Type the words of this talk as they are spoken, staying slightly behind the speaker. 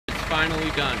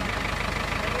finally done.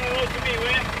 Hello to me,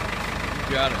 will you?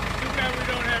 You got it. Too bad we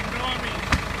don't have Normies.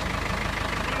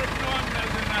 What if Norm has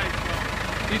a nice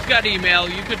one? He's got email.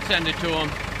 You could send it to him.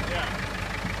 Yeah.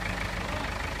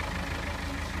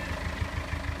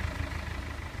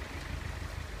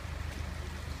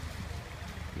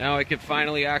 Now I can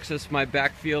finally access my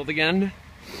backfield again.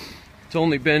 It's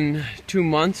only been 2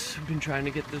 months. I've been trying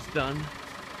to get this done.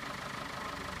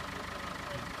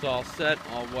 It's all set,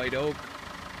 all white oak.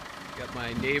 Got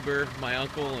my neighbor, my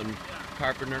uncle, and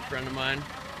carpenter friend of mine.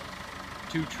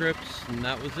 2 trips, and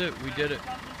that was it. We did it.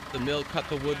 The mill cut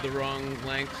the wood the wrong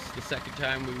lengths. The second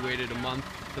time we waited a month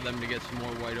for them to get some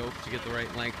more white oak to get the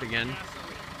right length again.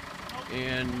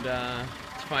 And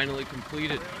it's finally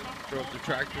completed. Drove the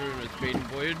tractor in its maiden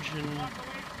voyage, and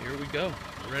here we go.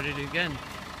 We're ready to again.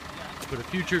 But a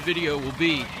future video will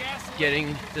be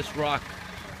getting this rock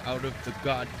out of the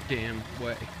goddamn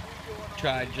way.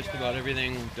 Tried just about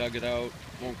everything, dug it out,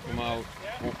 won't come out,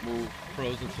 won't move,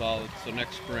 frozen solid. So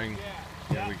next spring,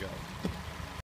 here we go.